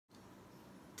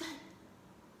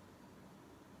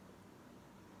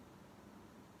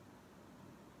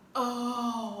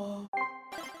Oh.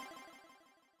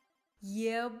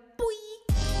 Yeah, boy.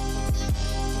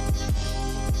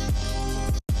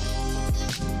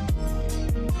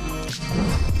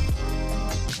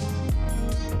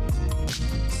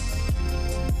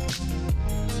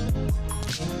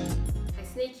 Hi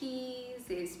Snakies,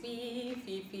 it's me,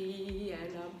 Fifi,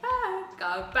 and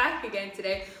I'm back again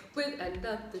today with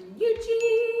another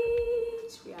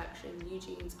NewJeans reaction.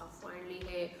 NewJeans are finally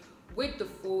here with the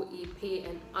full EP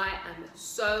and I am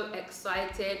so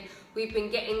excited. We've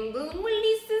been getting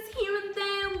releases here and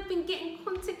there, we've been getting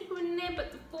content here and there,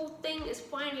 but the full thing is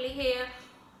finally here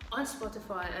on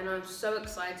Spotify and I'm so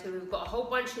excited. We've got a whole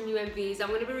bunch of new MVs. I'm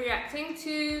going to be reacting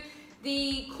to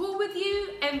the Cool With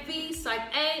You MV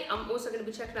side A. I'm also going to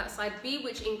be checking out side B,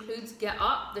 which includes Get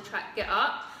Up, the track Get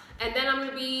Up. And then I'm going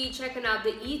to be checking out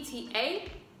the ETA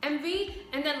MV.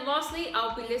 And then lastly,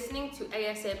 I'll be listening to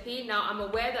ASAP. Now, I'm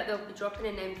aware that they'll be dropping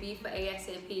an MV for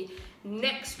ASAP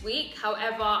next week.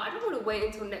 However, I don't want to wait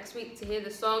until next week to hear the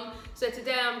song. So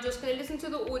today, I'm just going to listen to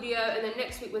the audio. And then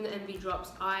next week when the MV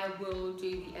drops, I will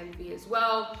do the MV as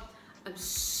well. I'm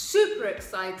super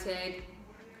excited.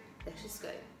 Let's just go.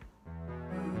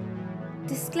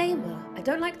 Disclaimer, I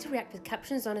don't like to react with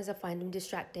captions on as I find them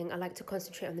distracting. I like to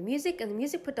concentrate on the music, and the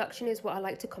music production is what I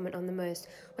like to comment on the most.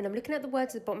 When I'm looking at the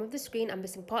words at the bottom of the screen, I'm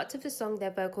missing parts of the song, their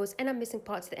vocals, and I'm missing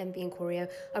parts of the MV and choreo.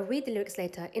 I'll read the lyrics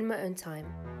later in my own time.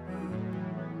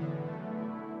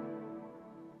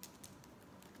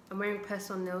 I'm wearing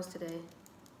press-on nails today.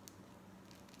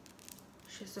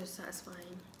 She's so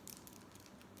satisfying.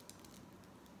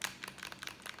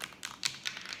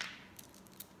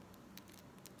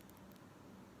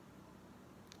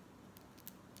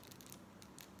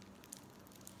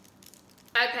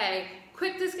 Okay,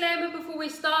 quick disclaimer before we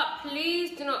start,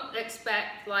 please do not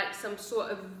expect like some sort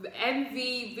of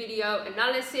MV video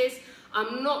analysis.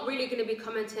 I'm not really going to be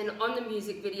commenting on the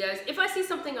music videos. If I see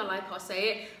something I like, I'll say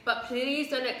it, but please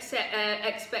don't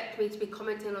expect me to be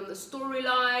commenting on the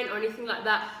storyline or anything like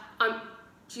that.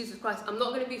 Jesus Christ, I'm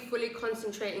not going to be fully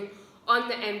concentrating on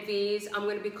the MVs. I'm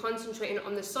going to be concentrating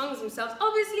on the songs themselves.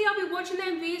 Obviously, I'll be watching the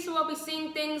MVs, so I'll be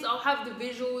seeing things. I'll have the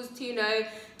visuals to, you know,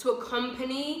 to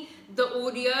accompany the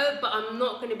audio, but I'm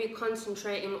not going to be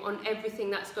concentrating on everything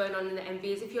that's going on in the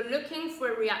MVs. If you're looking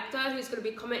for a reactor who's going to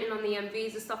be commenting on the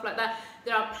MVs and stuff like that,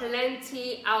 there are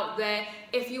plenty out there.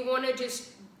 If you want to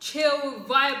just chill,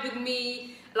 vibe with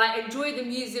me, like enjoy the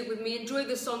music with me, enjoy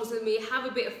the songs with me, have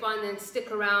a bit of fun, then stick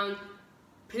around.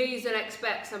 Please don't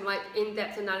expect some like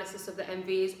in-depth analysis of the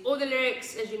MVs or the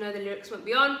lyrics. As you know, the lyrics won't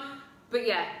be on. But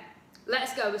yeah,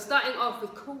 let's go. We're starting off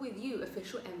with Cool With You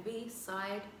official MV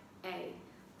side A.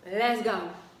 Let's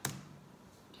go.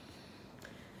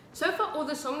 So far, all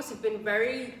the songs have been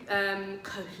very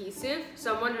cohesive.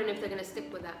 So I'm wondering if they're going to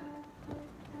stick with that.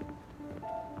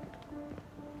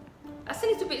 I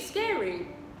think it's a bit scary.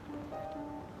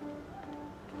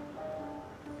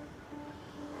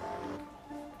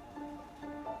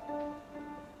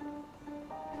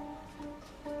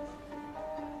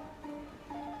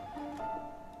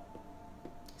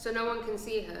 So no one can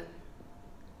see her.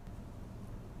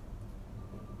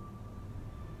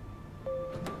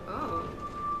 Oh.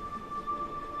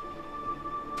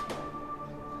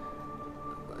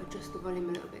 I've got to adjust the volume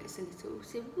a little bit. It's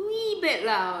a wee bit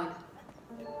loud.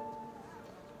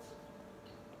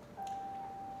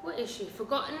 What is she?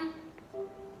 Forgotten?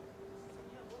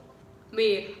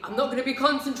 Me. I'm not going to be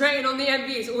concentrating on the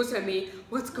MVs. Also me.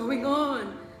 What's going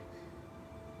on?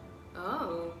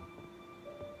 Oh.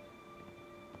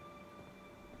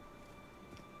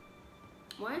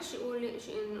 Why is she all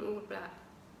literally in all black?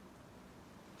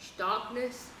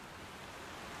 Darkness.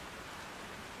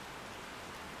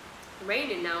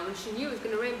 Raining now, and she knew it was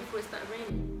gonna rain before it started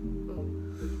raining.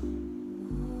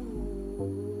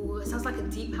 Ooh, it sounds like a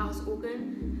deep house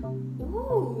organ.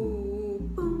 Ooh,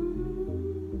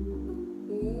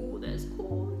 ooh, that's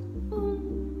cool.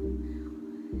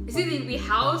 Ooh. It's either gonna be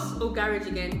house or garage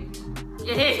again.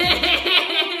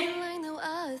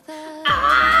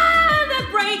 Ah, the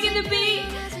break in the beat.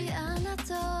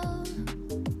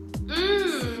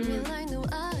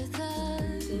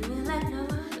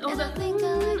 Oh, the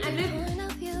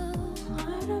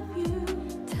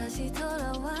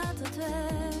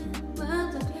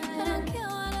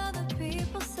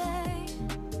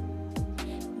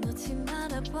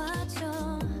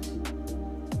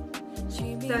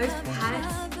those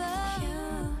pads.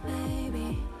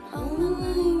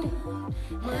 Ooh.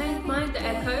 Mind the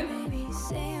echo.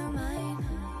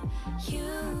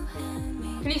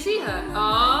 Can you see her?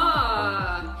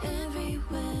 Ah.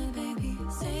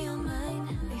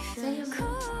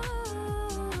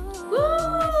 Woo!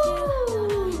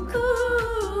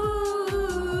 Cool.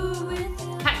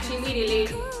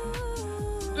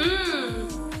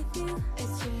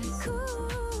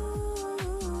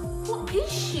 What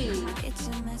is she?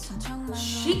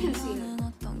 She can see her.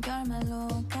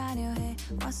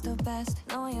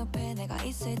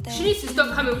 She needs to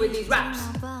stop coming with these raps.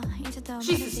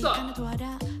 She needs to stop.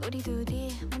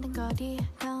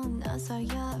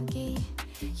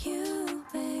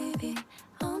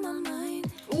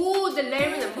 Ooh, the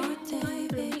layering of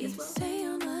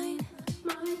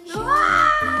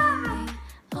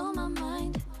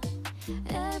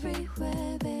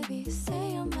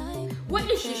what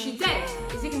is she? She dead?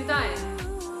 Is he gonna die?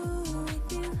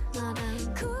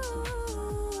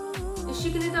 Is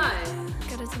she gonna die?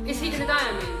 Is he gonna die?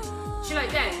 I mean, she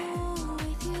like dead?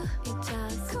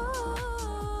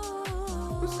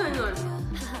 What's going on?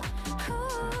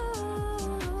 Oh,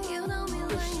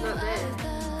 she's not there.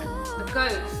 A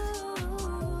ghost.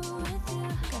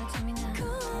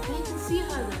 You can see her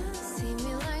then.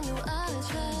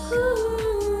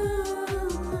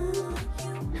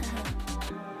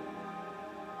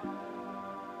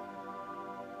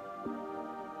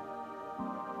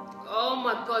 Oh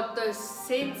my god, those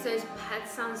synths, those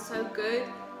pads sound so good.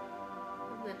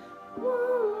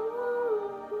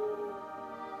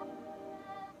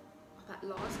 That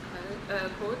last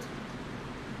chord.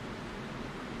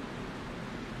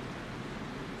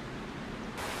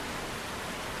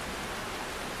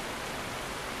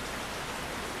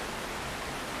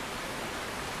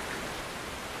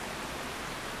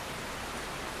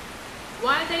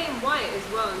 Why are they in white as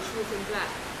well and she was in black?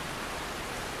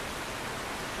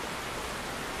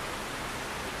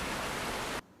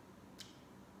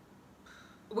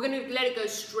 We're going to let it go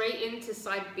straight into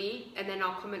side B and then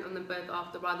I'll comment on them both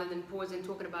after rather than pausing,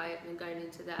 talking about it and going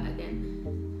into that again.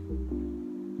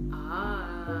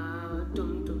 Ah,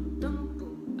 dum dum dum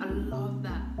boom. I love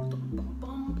that. Dum, bum,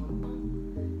 bum, bum, bum.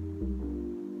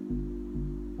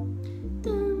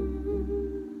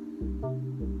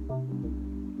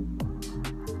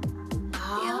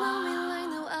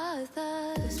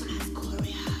 This one has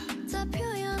choreo.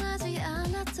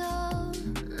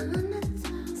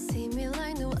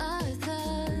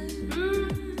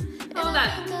 All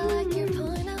that. Oh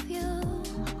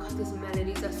god, these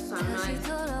melodies are so nice.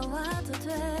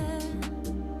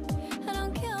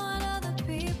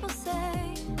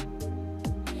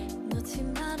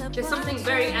 There's something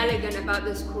very elegant about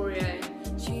this choreo. A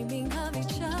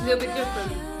little bit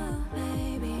different.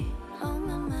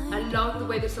 I love the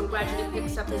way the song gradually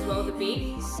picks up as well, the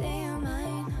beat.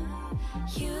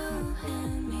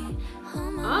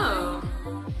 Oh.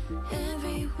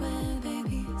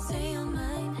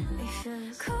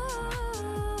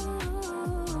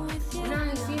 Now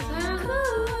you see her cool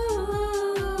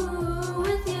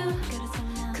with you.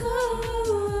 Cool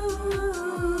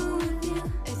with you.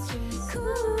 It's just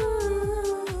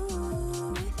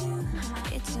cool with you.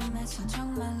 이쯤에서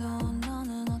정말로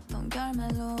너는 어떤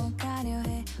결말로 가려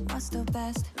해? What's the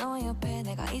best? 너의 옆에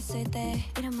내가 있을 때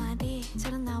이런 말이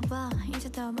잘 안 나와. 이제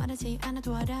더 말하지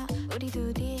않아도 알아. 우리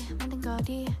둘이 만든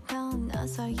거리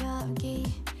건너서 여기.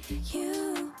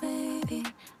 You baby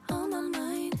on my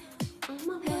mind.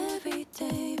 Every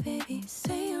day baby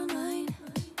say you're mine.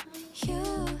 You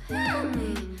and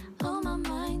me on my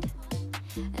mind.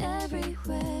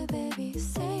 Everywhere baby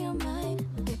say you're mine.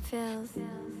 It feels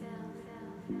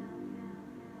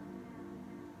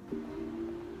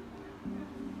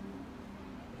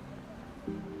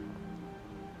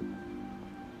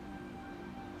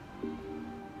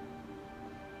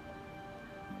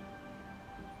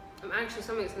I'm anxious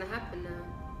something's gonna happen now.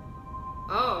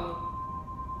 Oh.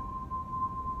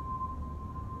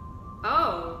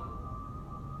 Oh.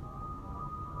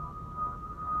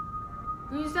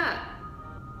 Who's that?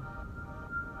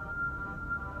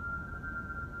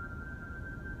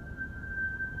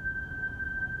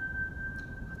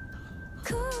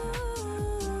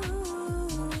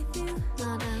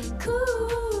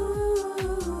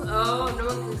 Oh, no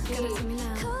one can see. He's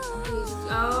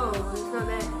not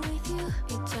there.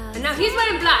 And now he's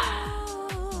wearing black.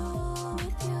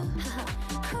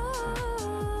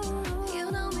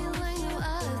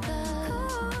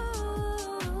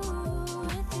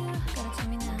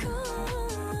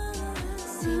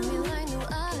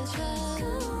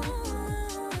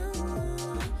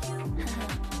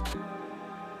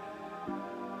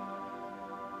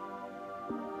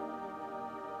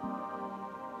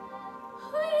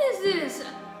 Who is this?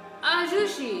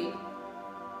 Ajushi.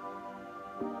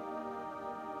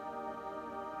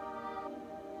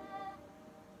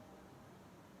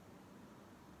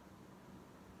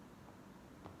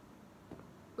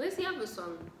 Where's the other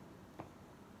song?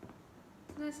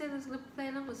 Did they say there's going to play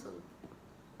another song?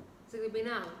 Is it going to be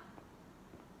now?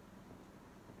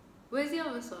 Where's the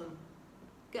other song?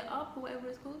 Get Up or whatever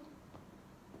it's called?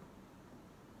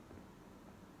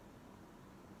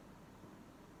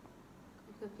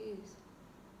 confused.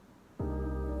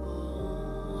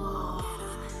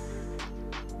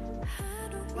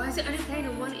 Why is it only playing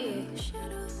in one ear?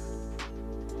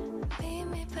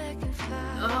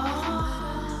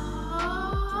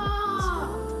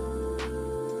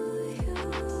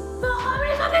 Oh,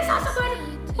 my God, this sounds so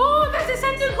good. Oh, there's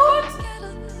descending chords.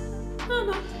 Oh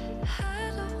no.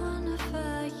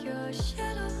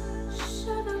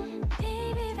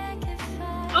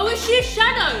 Oh, is she a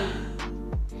shadow?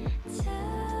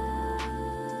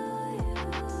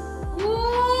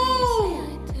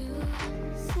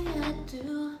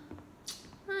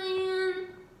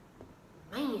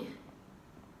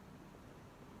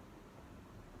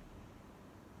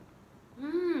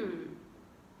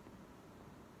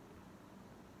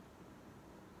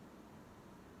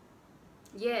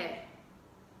 Yeah,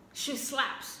 she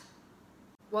slaps.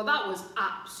 Well, that was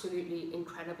absolutely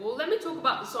incredible. Let me talk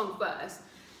about the song first,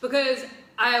 because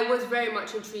I was very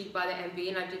much intrigued by the MV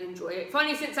and I did enjoy it.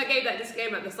 Funny, since I gave that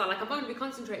disclaimer at the start, like I'm going to be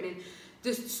concentrating.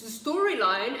 The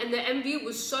storyline and the MV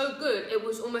was so good, it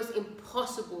was almost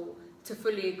impossible to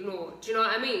fully ignore. Do you know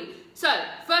what I mean? So,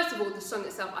 first of all, the song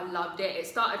itself, I loved it. It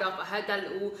started off, I heard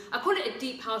that little, I call it a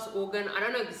deep house organ. I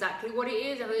don't know exactly what it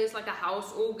is. I think it's like a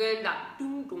house organ, that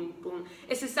dum dum dum.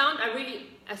 It's a sound I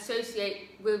really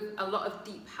associate with a lot of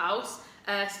deep house.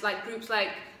 It's like duos,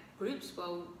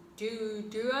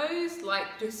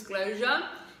 like Disclosure.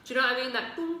 Do you know what I mean?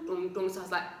 That dum dum dum. So I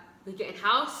was like, we're getting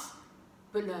house?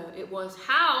 But no, it was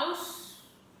house.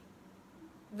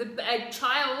 A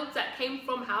child that came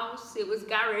from house. It was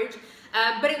garage,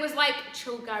 but it was like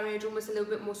chill garage, almost a little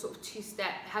bit more sort of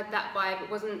two-step. It had that vibe. It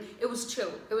was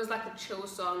chill. It was like a chill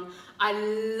song. I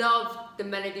loved the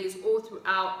melodies all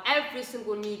throughout. Every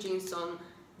single NewJeans song,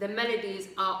 the melodies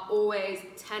are always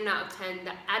 10 out of 10.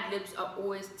 The ad-libs are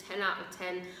always 10 out of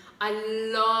 10. I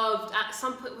loved, at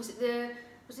some point, was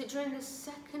it during the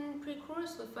second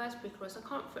pre-chorus or the first pre-chorus? I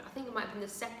think it might have been the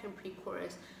second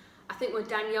pre-chorus. I think when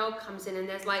Danielle comes in and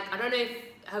there's like, I don't know if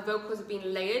her vocals have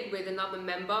been layered with another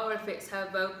member or if it's her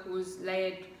vocals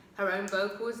layered, her own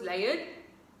vocals layered.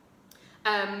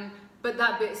 But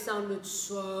that bit sounded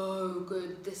so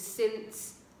good. The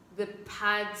synths, the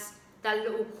pads, that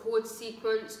little chord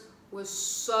sequence was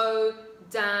so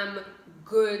damn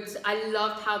good. I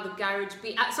loved how the garage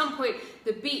beat, at some point,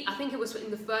 the beat, I think it was in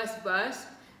the first verse,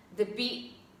 the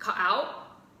beat cut out.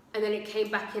 And then it came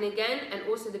back in again, and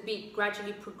also the beat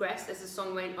gradually progressed as the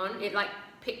song went on. It like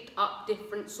picked up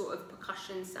different sort of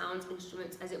percussion sounds,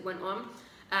 instruments as it went on.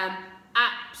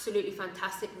 Absolutely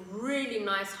fantastic, really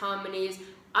nice harmonies.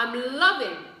 I'm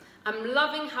loving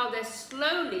how they're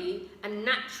slowly and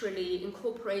naturally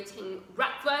incorporating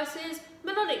rap verses,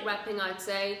 melodic rapping I'd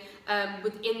say,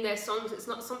 within their songs. It's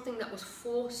not something that was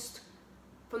forced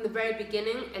from the very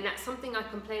beginning, and that's something I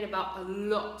complain about a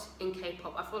lot in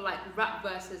K-pop. I feel like rap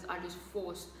verses are just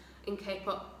forced in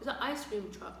K-pop. Is that ice cream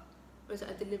truck or is it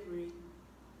a delivery?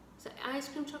 Is that ice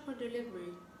cream truck or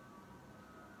delivery?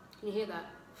 Can you hear that?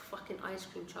 Fucking ice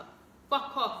cream truck.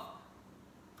 Fuck off.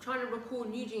 I'm trying to recall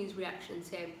NewJeans reactions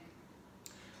here.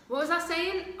 What was I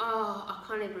saying? Oh, I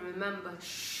can't even remember.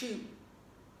 Shoot.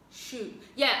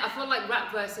 Yeah, I feel like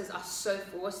rap verses are so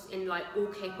forced in like all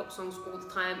K-pop songs all the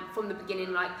time from the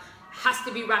beginning. Like, has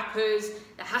to be rappers,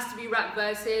 there has to be rap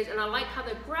verses, and I like how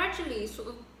they're gradually sort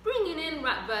of bringing in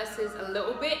rap verses a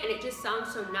little bit, and it just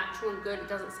sounds so natural and good. It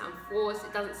doesn't sound forced,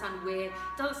 it doesn't sound weird,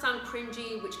 it doesn't sound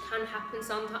cringy, which can happen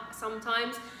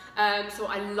sometimes. So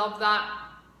I love that.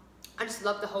 I just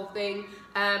love the whole thing.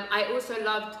 I also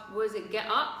loved, was it Get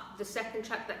Up? The second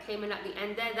track that came in at the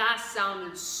end there, that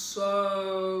sounded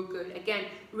so good. Again,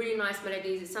 really nice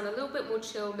melodies. It sounded a little bit more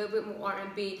chill, a little bit more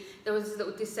R&B. There was this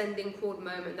little descending chord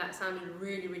moment that sounded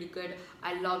really, really good.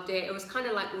 I loved it. It was kind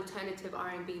of like alternative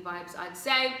R&B vibes, I'd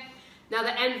say. Now,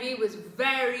 the MV was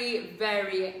very,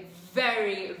 very,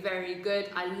 very, very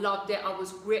good. I loved it. I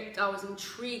was gripped. I was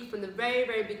intrigued from the very,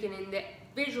 very beginning. The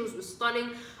visuals were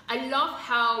stunning. I love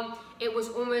how it was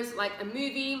almost like a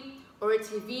movie or a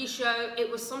TV show. It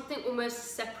was something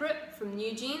almost separate from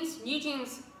NewJeans.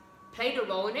 NewJeans played a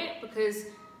role in it because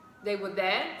they were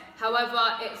there. However,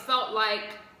 it felt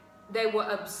like they were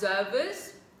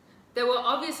observers. They were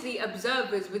obviously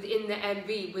observers within the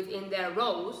MV, within their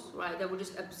roles, right? They were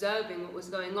just observing what was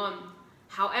going on.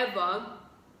 However, I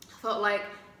felt like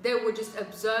they were just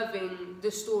observing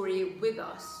the story with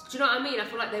us. Do you know what I mean? I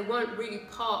feel like they weren't really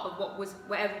part of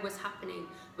whatever was happening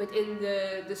within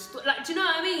the story. Like, do you know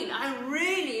what I mean? I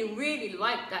really, really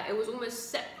liked that. It was almost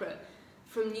separate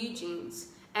from NewJeans.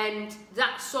 And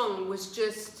that song was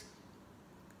just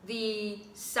the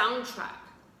soundtrack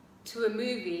to a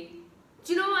movie.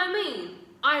 Do you know what I mean?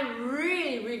 I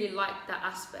really, really liked that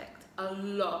aspect. a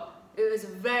lot. It was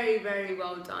very, very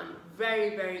well done.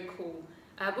 Very, very cool.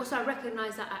 Also, I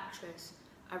recognise that actress.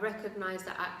 And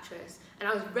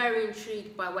I was very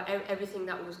intrigued by everything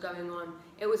that was going on.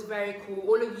 It was very cool.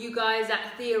 All of you guys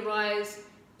that theorise,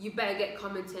 you better get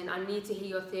commenting. I need to hear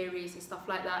your theories and stuff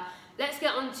like that. Let's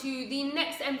get on to the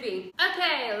next MV.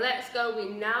 Okay, let's go. We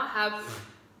now have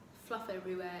fluff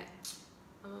everywhere.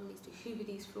 My mum needs to hoover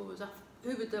these floors. I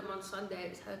hoovered them on Sunday.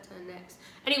 It's her turn next.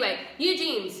 Anyway,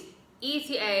 NewJeans,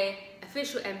 ETA,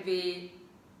 official MV.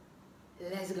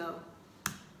 Let's go.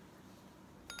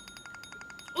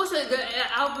 Also, the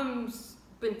album's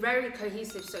been very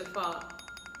cohesive so far.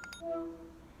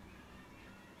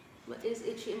 What is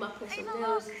itchy in my personal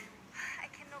nails? I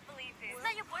cannot believe this. Is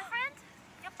that your boyfriend?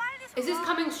 Is this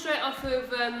coming straight off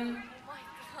of Oh my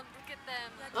god, look at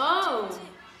them. Oh!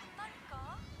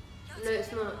 No,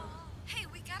 it's not. Hey,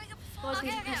 we gotta go Oh, perform.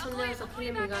 these personal nails are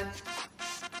killing me, guys.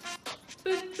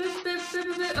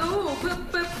 Oh!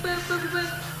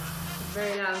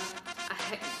 Very loud. I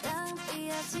hate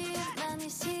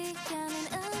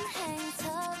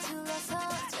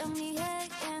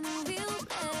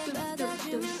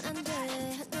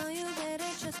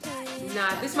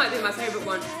Nah, this might be my favourite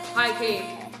one. High key.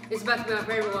 It's about to be my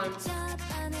favourite one.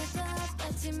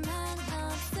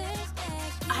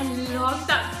 I love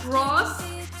that cross.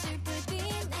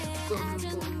 Boom,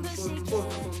 boom, boom, boom, boom,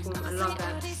 boom. I love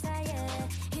that.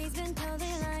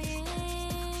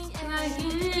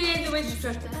 The way she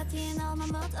struck that.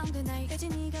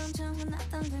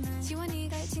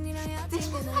 This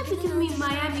one might be giving me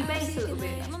Miami bass a little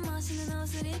bit.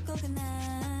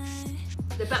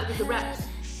 The back with the raps.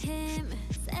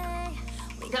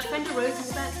 Is that Fender Rose in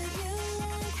the back?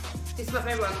 This is my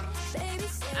favourite one.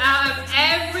 Out of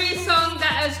every song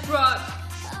that has dropped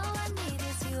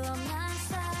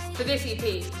for this EP,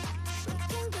 this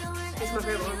is my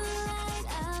favourite one.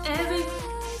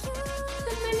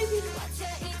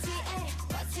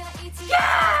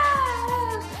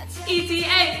 Yeah!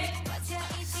 ETA!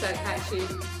 So catchy.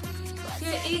 What's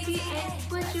your ETA?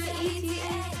 What's your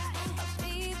ETA?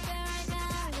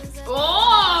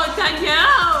 Oh,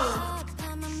 Danielle!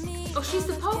 Oh, she's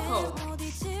the Popo.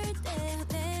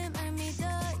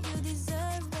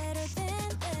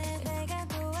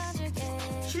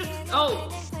 She looks, oh,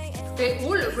 they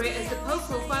all look great as the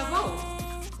Popo 5-0.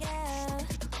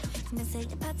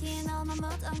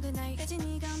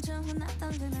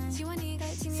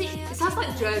 See, it sounds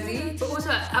like Jersey, but also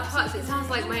at parts it sounds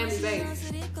like Miami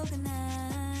bass.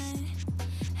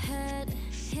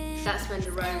 That's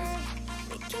Fender Rose.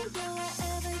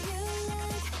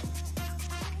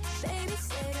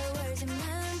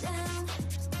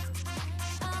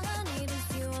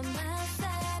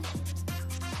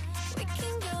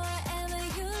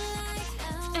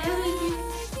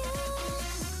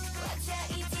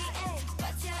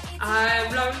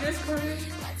 I'm loving this chorus.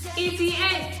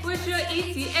 ETA, what's your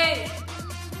ETA?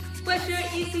 What's your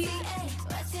ETA?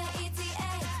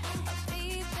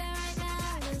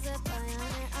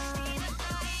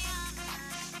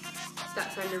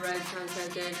 That Fender Rose sounds so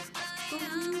good.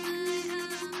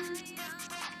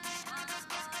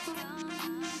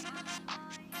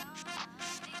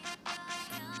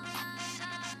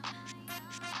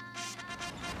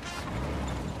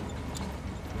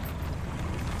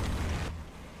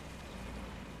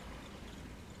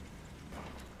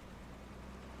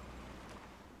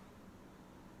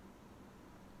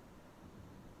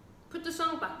 Put the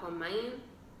song back on, man.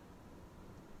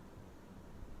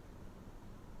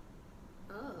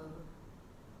 Oh.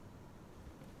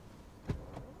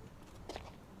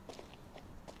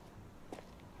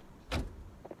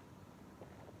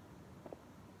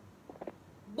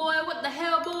 Boy, what the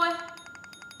hell, boy?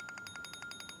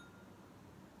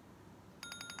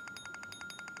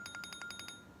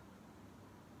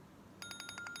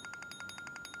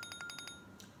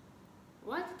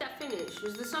 Why did that finish?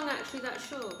 Was the song actually that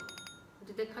short? Or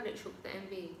did they cut it short for the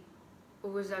MV?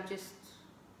 Or was that just...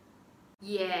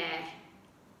 Yeah.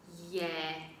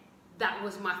 That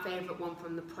was my favourite one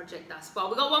from the project thus far.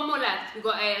 We got one more left. We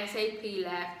got ASAP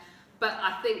left. But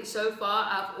I think so far,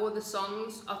 out of all the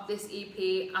songs of this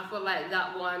EP, I feel like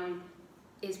that one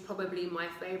is probably my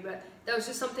favourite. There was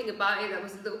just something about it that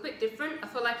was a little bit different. I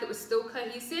feel like it was still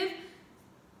cohesive.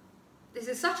 This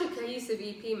is such a cohesive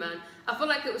EP, man. I feel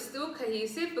like it was still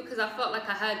cohesive because I felt like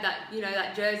I heard that, you know,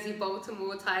 that Jersey,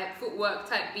 Baltimore type, footwork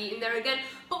type beat in there again.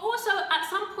 But also, at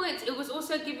some points, it was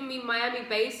also giving me Miami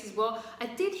bass as well. I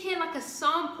did hear like a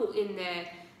sample in there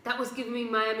that was giving me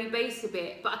Miami bass a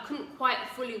bit, but I couldn't quite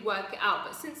fully work it out.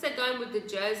 But since they're going with the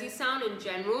Jersey sound in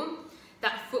general,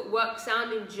 that footwork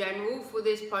sound in general for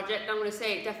this project. I'm gonna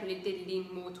say it definitely did lean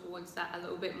more towards that a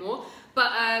little bit more,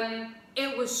 but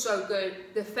it was so good.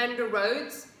 The Fender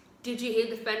Rhodes, did you hear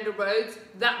the Fender Rhodes?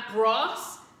 That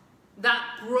brass,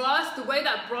 the way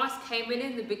that brass came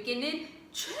in the beginning,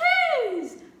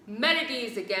 cheers!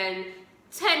 Melodies again,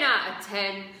 10 out of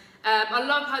 10. I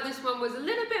love how this one was a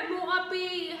little bit more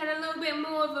upbeat, had a little bit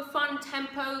more of a fun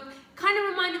tempo. Kind of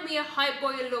reminded me of Hype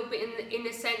Boy a little bit in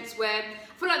a sense where I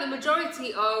feel like the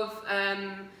majority of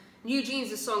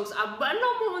NewJeans' songs are a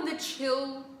lot more on the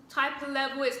chill type of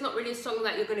level. It's not really a song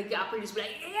that you're going to get up and just be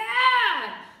like,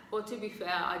 yeah! Well, to be fair,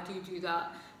 I do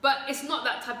that. But it's not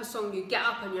that type of song you get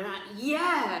up and you're like,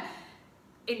 yeah!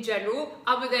 In general,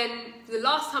 other than the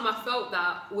last time I felt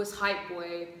that was Hype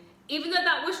Boy. Even though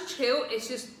that was chill, it's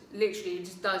just literally, it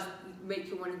just does make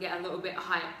you want to get a little bit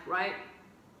hype, right?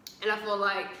 And I feel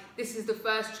like this is the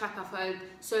first track I've heard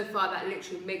so far that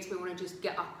literally makes me want to just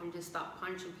get up and just start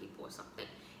punching people or something.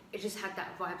 It just had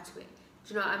that vibe to it.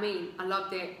 Do you know what I mean? I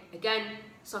loved it. Again,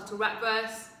 subtle rap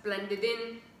verse, blended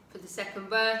in for the second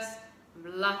verse.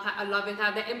 I'm loving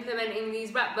how they're implementing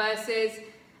these rap verses.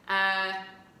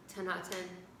 10 out of 10.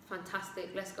 Fantastic.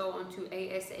 Let's go on to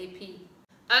ASAP.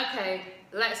 Okay,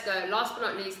 let's go. Last but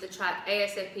not least, the track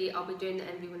ASAP. I'll be doing the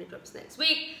MV when it drops next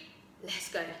week. Let's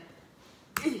go.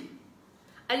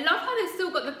 I love how they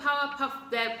still got the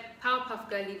Powerpuff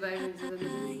Girly versions of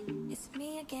them. It's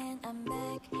me again, I'm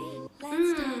back.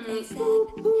 Let's talk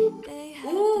ASAP. They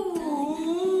have the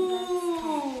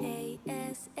time.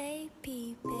 ASAP,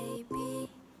 baby.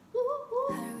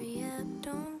 Hurry up,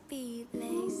 don't be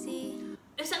lazy.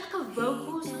 Is that like a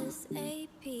vocals?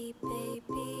 ASAP,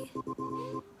 baby.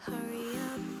 Hurry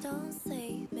up, don't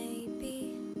say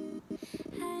maybe.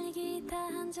 할 얘기 다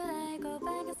한 줄 알고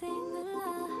빨간색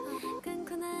눌러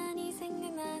끊고 나니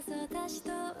생각나서 다시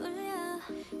또 울려.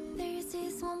 There's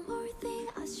this one more thing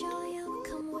I'll show you.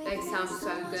 Come with me. They sound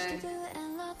so good.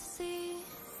 And lot to see.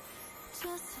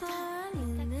 Just for a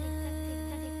minute.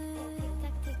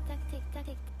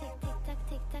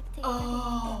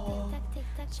 Oh.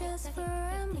 Just for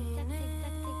a minute.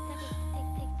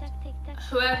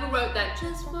 Whoever wrote that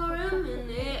just for a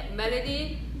minute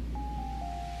melody,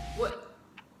 what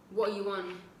are you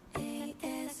on?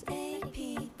 ASAP,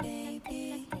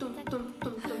 baby. Dum, dum,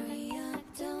 dum, dum. Hurry up,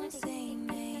 don't say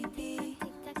maybe.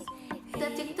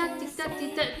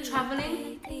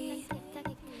 Traveling.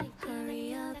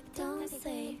 Hurry up, don't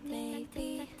say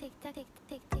maybe.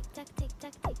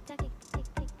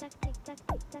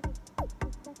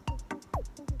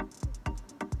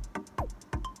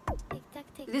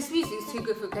 This music is too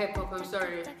good for K-pop, I'm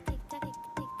sorry.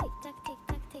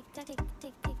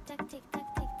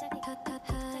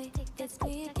 Hi, it's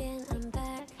me again, I'm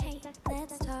back. Hey,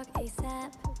 let's talk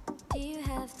ASAP. Do you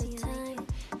have the time?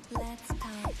 Let's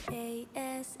talk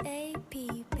ASAP,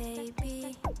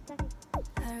 baby.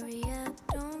 Hurry up,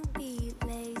 don't be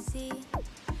lazy.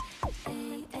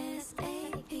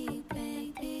 ASAP,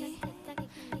 baby.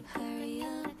 Hurry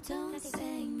up, don't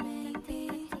say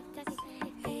maybe.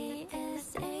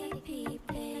 ASAP,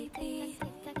 baby.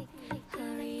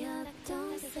 Hurry up,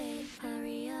 don't say.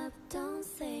 Hurry up, don't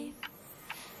say.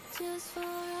 Just for a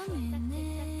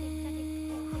minute.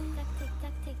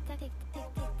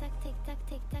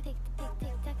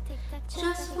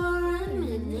 Just for a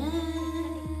minute.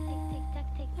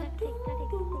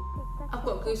 I've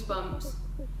got goosebumps.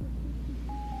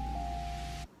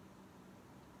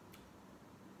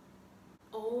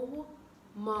 Oh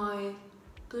my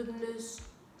goodness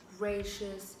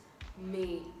gracious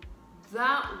me.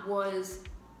 That was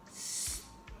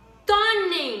stunning.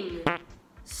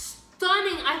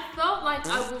 Stunning. I felt like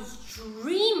I was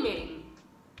dreaming.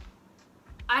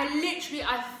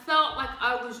 I felt like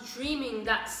I was dreaming.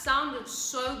 That sounded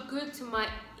so good to my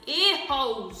ear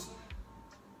holes.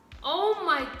 Oh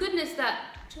my goodness,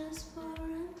 that just for a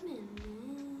minute.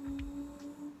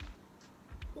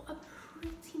 What a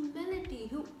pretty melody.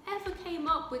 Whoever came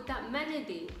up with that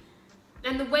melody.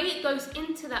 And the way it goes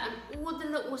into that and all the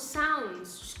little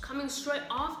sounds just coming straight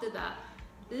after that.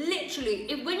 Literally,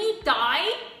 when you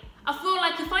die, I feel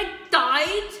like if I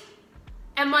died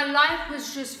and my life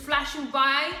was just flashing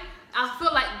by, I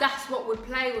feel like that's what would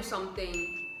play or something.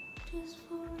 Just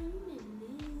for a minute.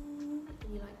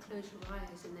 And you like close your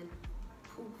eyes and then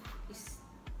poof,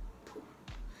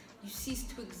 you cease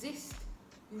to exist.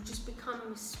 You just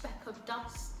become a speck of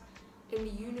dust in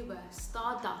the universe,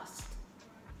 stardust.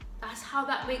 That's how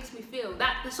that makes me feel.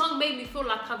 The song made me feel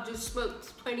like I've just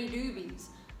smoked 20 doobies.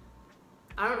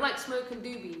 I don't like smoking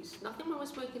doobies. Nothing wrong with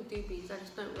smoking doobies. I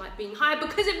just don't like being high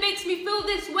because it makes me feel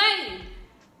this way.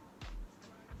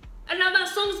 And now that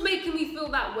song's making me feel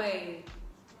that way.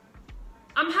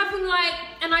 I'm having like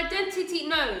an identity,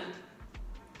 no.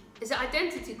 Is it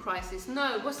identity crisis?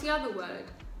 No, what's the other word?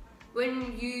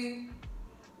 When you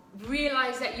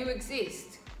realize that you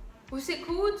exist. What's it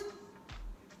called?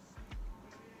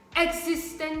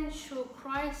 Existential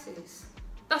crisis.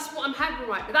 That's what I'm having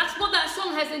right now. That's what that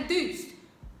song has induced.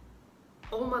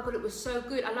 Oh my God, it was so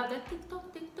good. I love that tick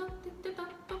tock, tick tock, tick tock,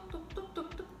 tick tock, tick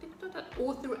tock, tick tock, tick tock,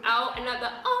 all throughout, and like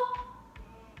that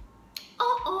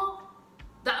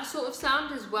that sort of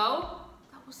sound as well.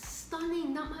 That was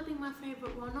stunning. That might be my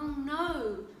favorite one. Oh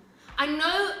no. I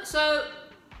know, so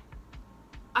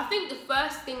I think the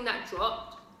first thing that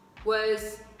dropped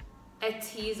was a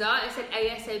teaser. It said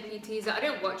ASAP teaser. I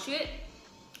didn't watch it.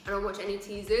 I don't watch any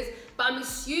teasers, but I'm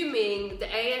assuming the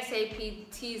ASAP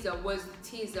teaser was the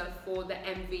teaser for the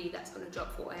MV that's gonna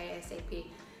drop for ASAP.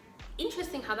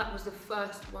 Interesting how that was the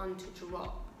first one to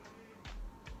drop,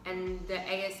 and the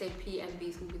ASAP MV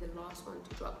is gonna be the last one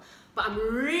to drop. But I'm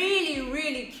really,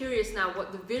 really curious now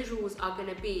what the visuals are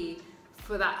gonna be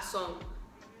for that song,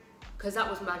 because that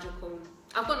was magical.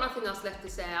 I've got nothing else left to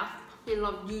say. I fucking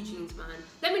love NewJeans, man.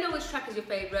 Let me know which track is your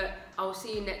favorite. I will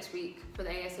see you next week for the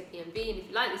ASAP MV. And if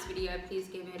you like this video, please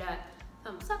give it a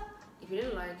thumbs up. If you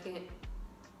didn't like it,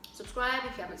 subscribe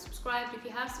if you haven't subscribed. If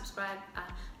you have subscribed, I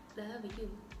love you.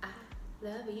 I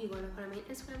love you. Wanna follow me on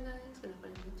Instagram, guys? Wanna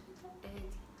follow me on Twitter?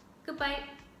 And goodbye.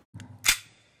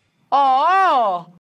 Oh.